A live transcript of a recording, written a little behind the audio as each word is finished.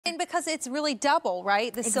because it's really double,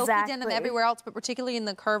 right? The silky denim everywhere else, but particularly in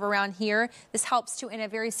the curve around here, this helps to, in a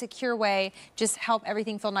very secure way, just help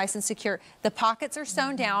everything feel nice and secure. The pockets are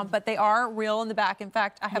sewn down, but they are real in the back. In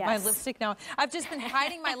fact, I have my lipstick now. I've just been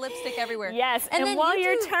hiding my lipstick everywhere. Yes, and then while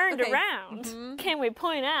you're turned around, can we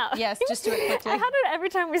point out? Yes, just do it quickly. How did every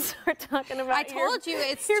time we start talking about I told you,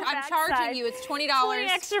 I'm charging you. It's $20. 20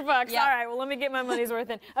 extra bucks. Yep. All right, well, let me get my money's worth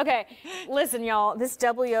in. Okay, listen, y'all, this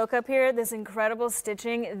double yoke up here, this incredible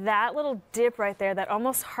stitching, that little dip right there, that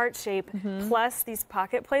almost heart shape, plus these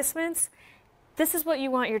pocket placements, this is what you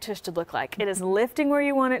want your tush to look like. It is lifting where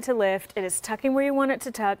you want it to lift. It is tucking where you want it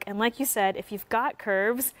to tuck. And like you said, if you've got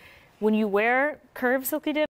curves, when you wear curved silky denim,